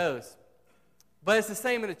how it goes. But it's the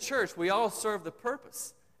same in the church. We all serve the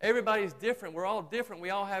purpose. Everybody's different. We're all different. We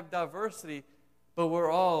all have diversity, but we're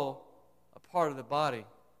all a part of the body.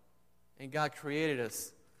 And God created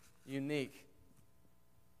us unique.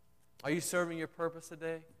 Are you serving your purpose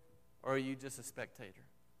today, or are you just a spectator?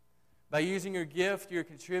 By using your gift, you're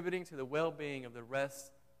contributing to the well-being of the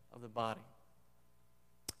rest of the body.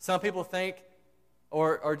 Some people think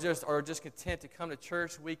or are just content to come to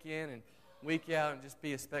church week in and week out and just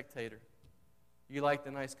be a spectator. You like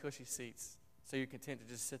the nice cushy seats, so you're content to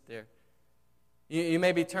just sit there. You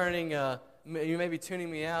may be tuning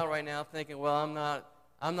me out right now, thinking, well, I'm not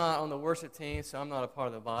on the worship team, so I'm not a part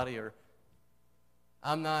of the body, or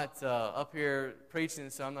I'm not up here preaching,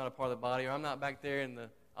 so I'm not a part of the body, or I'm not back there in the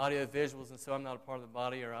audio visuals, and so I'm not a part of the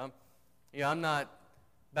body, or I'm not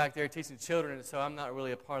back there teaching children, and so I'm not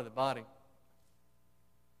really a part of the body.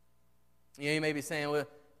 You may be saying, well,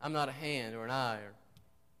 I'm not a hand or an eye, or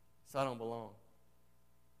so I don't belong.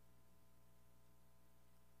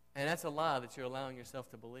 And that's a lie that you're allowing yourself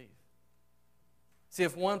to believe. See,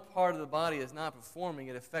 if one part of the body is not performing,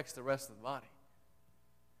 it affects the rest of the body.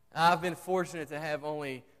 I've been fortunate to have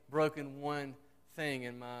only broken one thing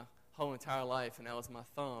in my whole entire life, and that was my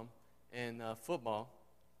thumb in football.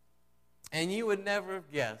 And you would never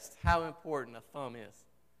have guessed how important a thumb is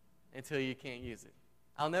until you can't use it.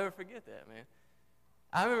 I'll never forget that, man.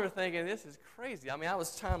 I remember thinking, this is crazy. I mean, I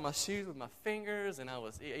was tying my shoes with my fingers, and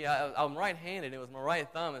I'm right-handed, and it was my right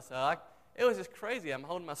thumb, and so it was just crazy. I'm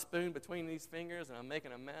holding my spoon between these fingers, and I'm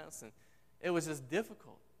making a mess, and it was just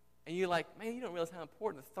difficult. And you're like, man, you don't realize how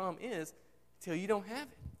important the thumb is until you don't have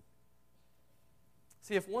it.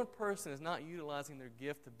 See, if one person is not utilizing their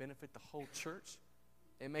gift to benefit the whole church,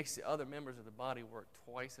 it makes the other members of the body work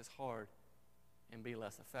twice as hard and be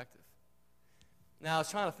less effective. Now, I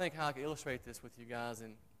was trying to think how I could illustrate this with you guys,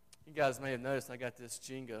 and you guys may have noticed I got this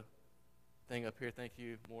Jenga thing up here. Thank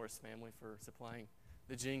you, Morris family, for supplying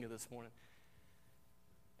the Jenga this morning.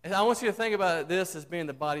 And I want you to think about this as being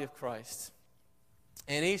the body of Christ.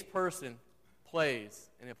 And each person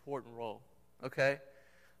plays an important role, okay?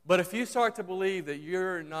 But if you start to believe that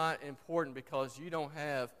you're not important because you don't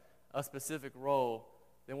have a specific role,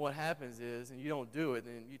 then what happens is, and you don't do it,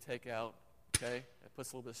 then you take out, okay? It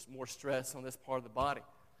puts a little bit more stress on this part of the body.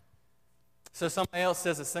 So somebody else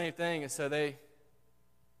says the same thing, and so they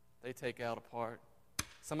take out a part.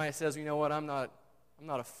 Somebody says, you know what, I'm not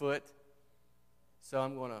a foot, so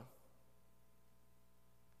I'm going to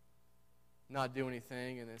not do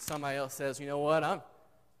anything. And then somebody else says, you know what, I'm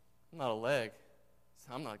not a leg,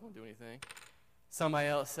 so I'm not going to do anything. Somebody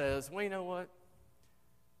else says, well, you know what,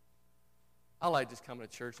 I like just coming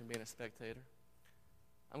to church and being a spectator.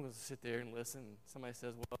 I'm going to sit there and listen. And somebody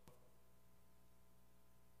says, well,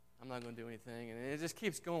 I'm not going to do anything. And it just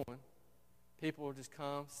keeps going. People will just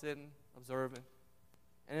come, sitting, observing.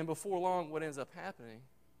 And then before long, what ends up happening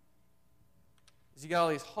is you got all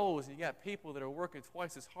these holes, and you got people that are working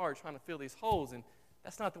twice as hard trying to fill these holes, and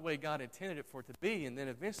that's not the way God intended it for it to be. And then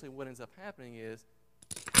eventually what ends up happening is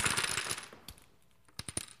it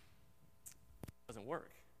doesn't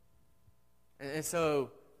work. And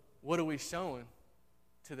so what are we showing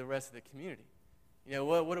to the rest of the community? You know,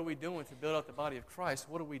 what are we doing to build up the body of Christ?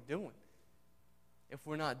 What are we doing if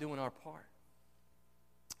we're not doing our part?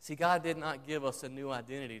 See, God did not give us a new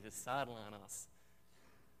identity to sideline us.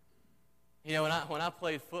 You know, when I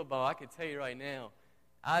played football, I can tell you right now,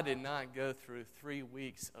 I did not go through 3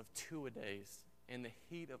 weeks of two-a-days in the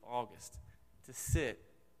heat of August to sit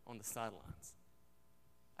on the sidelines.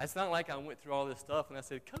 It's not like I went through all this stuff and I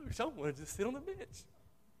said, Coach, I want to just sit on the bench.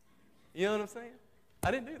 You know what I'm saying? I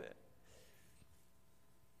didn't do that.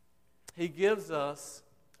 He gives us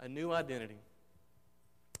a new identity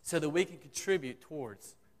so that we can contribute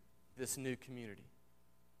towards this new community.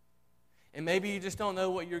 And maybe you just don't know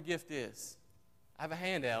what your gift is. I have a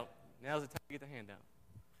handout. Now's the time to get the handout.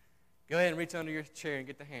 Go ahead and reach under your chair and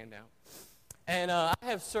get the handout. And I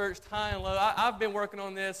have searched high and low. I've been working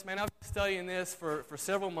on this. Man, I've been studying this for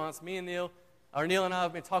several months. Neil and I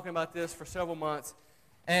have been talking about this for several months.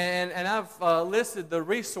 And I've listed the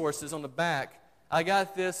resources on the back. I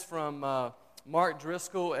got this from Mark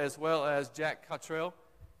Driscoll as well as Jack Cottrell.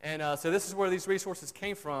 And so this is where these resources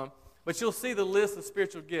came from. But you'll see the list of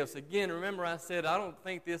spiritual gifts. Again, remember I said I don't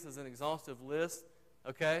think this is an exhaustive list,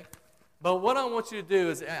 okay? But what I want you to do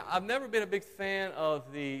is, I've never been a big fan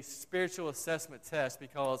of the spiritual assessment test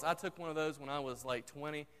because I took one of those when I was like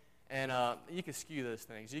 20, and you can skew those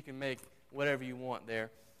things. You can make whatever you want there.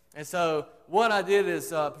 And so what I did is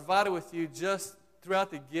provided with you just throughout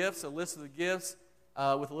the gifts, a list of the gifts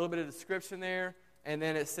with a little bit of description there, and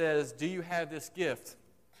then it says, do you have this gift?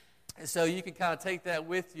 And so you can kind of take that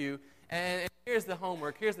with you. And here's the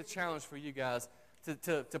homework. Here's the challenge for you guys.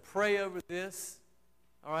 To pray over this,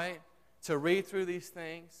 all right? To read through these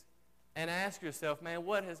things and ask yourself, man,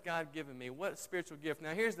 what has God given me? What spiritual gift?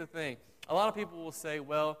 Now, here's the thing. A lot of people will say,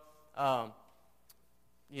 well,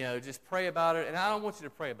 just pray about it. And I don't want you to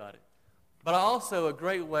pray about it. But also a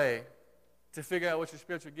great way to figure out what your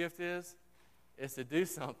spiritual gift is to do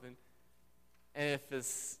something. And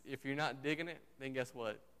if you're not digging it, then guess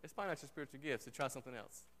what? It's probably not your spiritual gift, so try something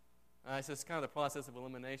else. All right, so it's kind of the process of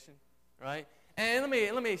elimination, right? And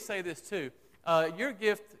let me say this too. Your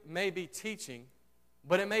gift may be teaching,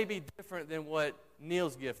 but it may be different than what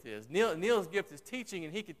Neil's gift is. Neil's gift is teaching,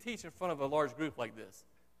 and he could teach in front of a large group like this.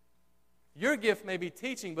 Your gift may be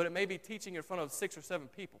teaching, but it may be teaching in front of 6 or 7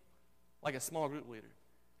 people, like a small group leader.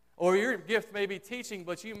 Or your gift may be teaching,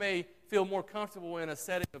 but you may feel more comfortable in a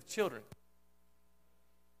setting of children.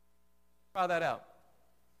 Try that out.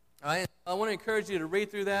 All right? I want to encourage you to read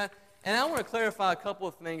through that. And I want to clarify a couple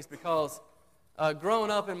of things because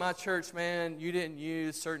growing up in my church, man, you didn't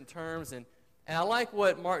use certain terms. And I like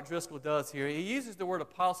what Mark Driscoll does here. He uses the word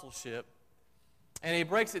apostleship, and he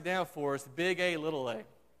breaks it down for us, big A, little a.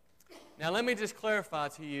 Now, let me just clarify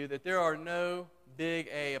to you that there are no big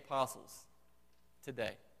A apostles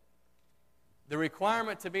today. The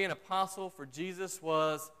requirement to be an apostle for Jesus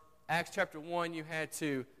was, Acts chapter 1, you had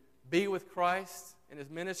to be with Christ in his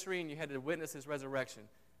ministry and you had to witness his resurrection.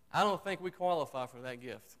 I don't think we qualify for that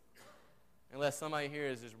gift unless somebody here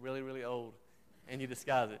is just really, really old and you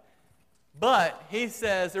disguise it. But he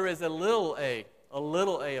says there is a little a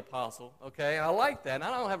apostle, okay? And I like that, and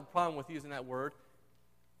I don't have a problem with using that word.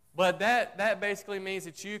 But that basically means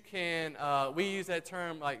that you can, we use that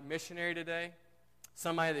term like missionary today,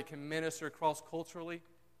 somebody that can minister cross-culturally,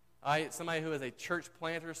 right? Somebody who is a church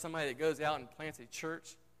planter, somebody that goes out and plants a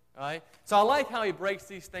church, right? So I like how he breaks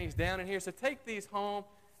these things down in here. So take these home,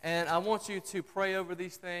 and I want you to pray over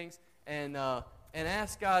these things and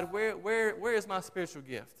ask God, where is my spiritual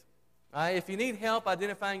gift? All right? If you need help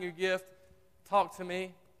identifying your gift, talk to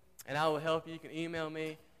me, and I will help you. You can email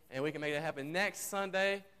me, and we can make that happen. Next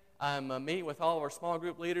Sunday, I'm meeting with all of our small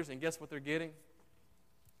group leaders, and guess what they're getting?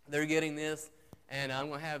 They're getting this, and I'm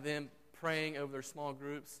going to have them praying over their small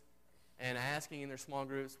groups and asking in their small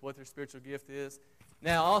groups what their spiritual gift is.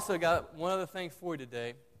 Now, I also got one other thing for you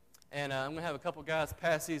today, and I'm going to have a couple guys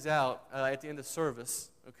pass these out at the end of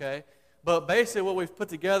service, okay? But basically what we've put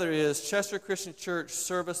together is Chester Christian Church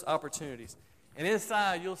service opportunities. And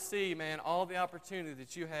inside you'll see, man, all the opportunities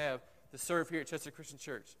that you have to serve here at Chester Christian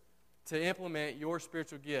Church, to implement your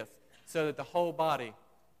spiritual gift so that the whole body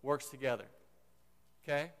works together,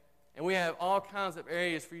 okay? And we have all kinds of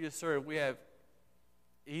areas for you to serve. We have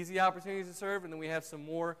easy opportunities to serve, and then we have some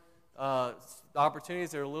more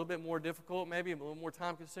opportunities that are a little bit more difficult, maybe a little more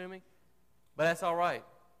time-consuming, but that's all right.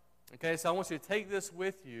 Okay, so I want you to take this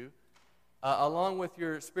with you along with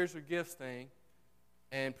your spiritual gifts thing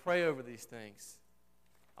and pray over these things.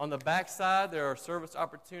 On the back side, there are service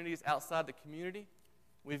opportunities outside the community.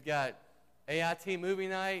 We've got AIT movie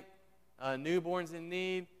night, Newborns in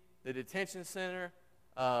Need, the detention center,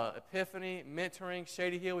 Epiphany, mentoring,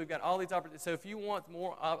 Shady Hill. We've got all these opportunities. So if you want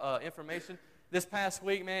more information, this past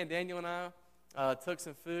week, man, Daniel and I took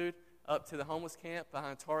some food up to the homeless camp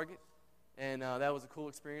behind Target, and that was a cool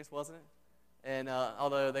experience, wasn't it? And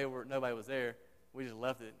although nobody was there, we just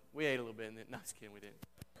left it. We ate a little bit, and then, no, just kidding, we didn't.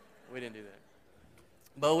 We didn't do that.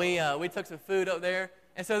 But we took some food up there,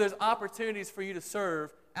 and so there's opportunities for you to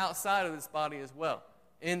serve outside of this body as well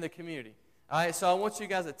in the community. All right, so I want you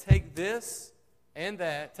guys to take this and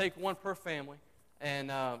that, take one per family,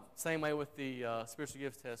 and same way with the spiritual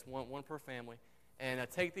gifts test, one per family, and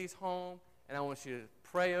take these home, and I want you to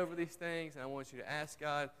pray over these things, and I want you to ask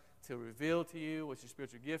God to reveal to you what your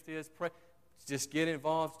spiritual gift is. Pray, just get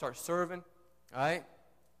involved, start serving, all right,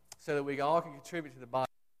 so that we all can contribute to the body.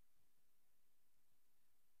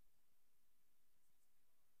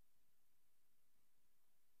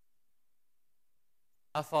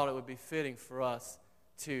 I thought it would be fitting for us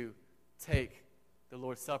to take the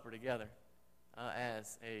Lord's Supper together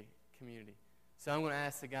as a community. So I'm going to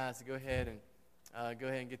ask the guys to go ahead and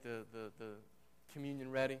get the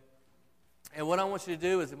communion ready. And what I want you to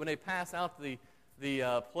do is when they pass out the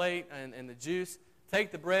plate and the juice,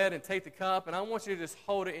 take the bread and take the cup, and I want you to just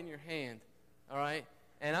hold it in your hand, all right?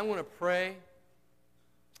 And I'm going to pray,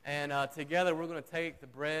 and together we're going to take the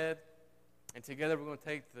bread, and together we're going to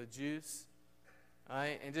take the juice. All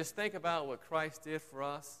right, and just think about what Christ did for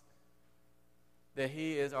us, that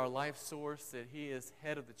he is our life source, that he is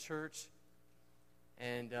head of the church,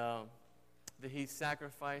 and that he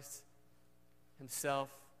sacrificed himself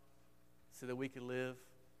so that we could live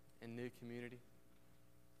and new community.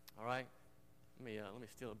 All right? Let me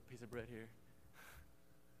steal a piece of bread here.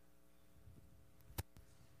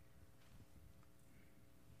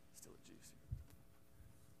 Steal the juice here.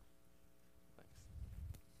 Thanks.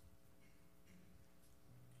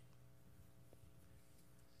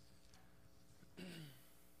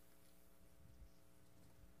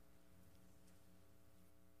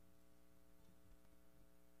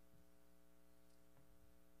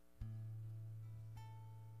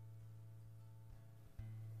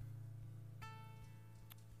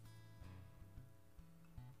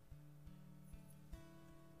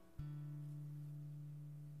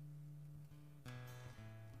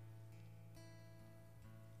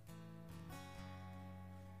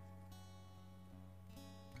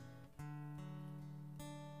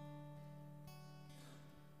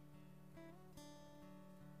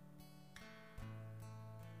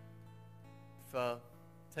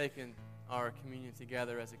 Taken our communion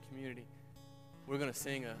together as a community, we're going to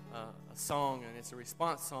sing a song, and it's a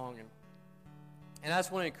response song. And I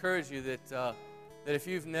just want to encourage you that if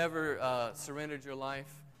you've never surrendered your life,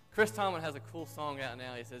 Chris Tomlin has a cool song out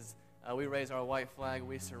now. He says, "We raise our white flag,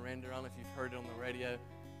 we surrender." I don't know if you've heard it on the radio.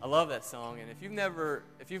 I love that song. And if you've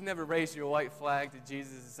never raised your white flag to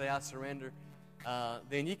Jesus and say, "I surrender,"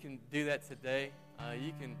 then you can do that today.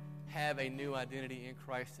 You can have a new identity in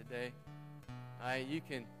Christ today. You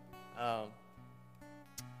can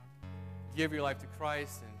give your life to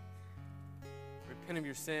Christ and repent of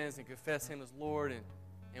your sins and confess Him as Lord,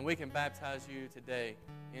 and we can baptize you today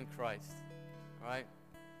in Christ. All right?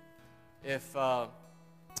 If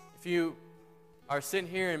you are sitting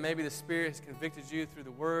here and maybe the Spirit has convicted you through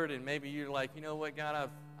the Word, and maybe you're like, you know what, God,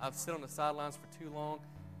 I've sit on the sidelines for too long.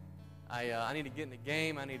 I need to get in the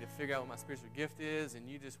game. I need to figure out what my spiritual gift is, and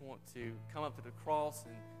you just want to come up to the cross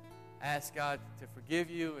and ask God to forgive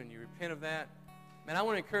you, and you repent of that. Man, I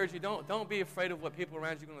want to encourage you, don't be afraid of what people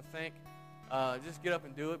around you are going to think. Just get up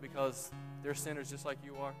and do it, because they're sinners just like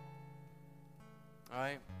you are. All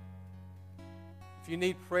right? If you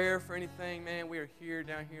need prayer for anything, man, we are here,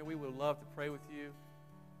 down here. We would love to pray with you.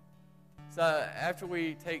 So after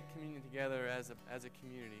we take communion together as a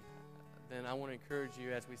community, then I want to encourage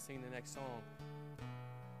you as we sing the next song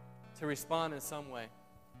to respond in some way.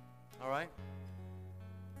 All right?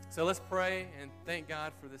 So let's pray and thank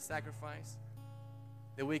God for this sacrifice,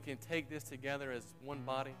 that we can take this together as one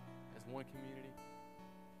body, as one community.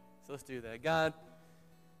 So let's do that. God,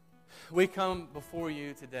 we come before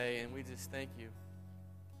you today, and we just thank you.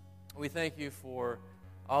 We thank you for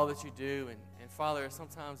all that you do. And Father,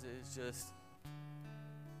 sometimes it's just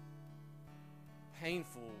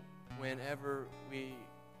painful whenever we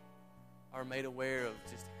are made aware of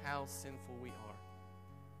just how sinful we are.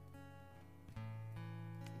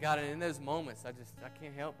 God, and in those moments, I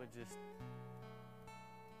can't help but just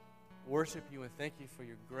worship you and thank you for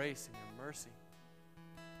your grace and your mercy.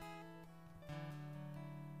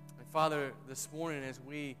 And Father, this morning as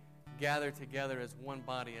we gather together as one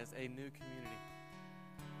body, as a new community,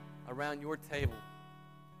 around your table,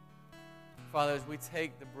 Father, as we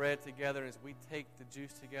take the bread together, as we take the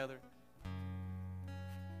juice together,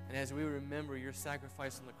 and as we remember your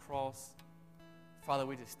sacrifice on the cross, Father,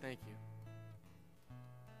 we just thank you.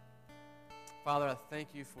 Father, I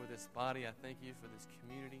thank you for this body. I thank you for this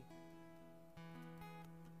community.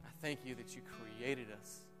 I thank you that you created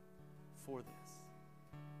us for this.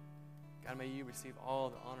 God, may you receive all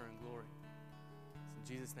the honor and glory. It's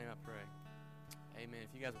in Jesus' name I pray. Amen.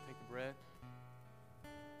 If you guys will take the bread,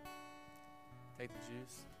 take the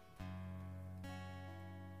juice.